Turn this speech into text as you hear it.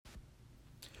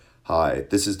Hi,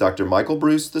 this is Dr. Michael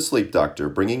Bruce, the Sleep Doctor,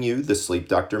 bringing you the Sleep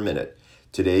Doctor Minute.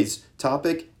 Today's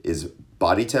topic is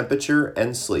body temperature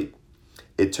and sleep.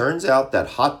 It turns out that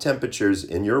hot temperatures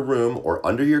in your room or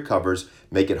under your covers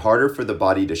make it harder for the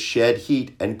body to shed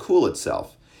heat and cool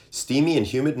itself. Steamy and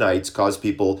humid nights cause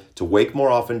people to wake more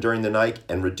often during the night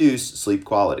and reduce sleep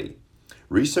quality.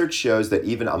 Research shows that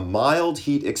even a mild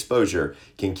heat exposure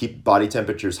can keep body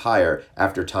temperatures higher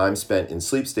after time spent in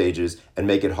sleep stages and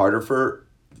make it harder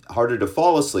to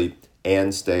fall asleep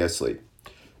and stay asleep.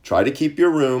 Try to keep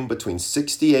your room between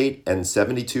 68 and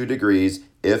 72 degrees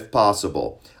if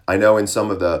possible. I know in some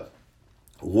of the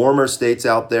warmer states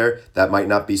out there that might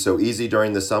not be so easy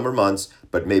during the summer months,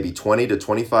 but maybe 20 to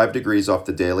 25 degrees off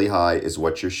the daily high is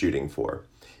what you're shooting for.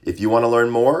 If you want to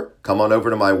learn more, come on over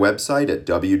to my website at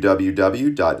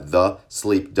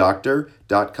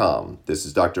www.thesleepdoctor.com. This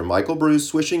is Dr. Michael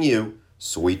Bruce wishing you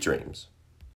sweet dreams.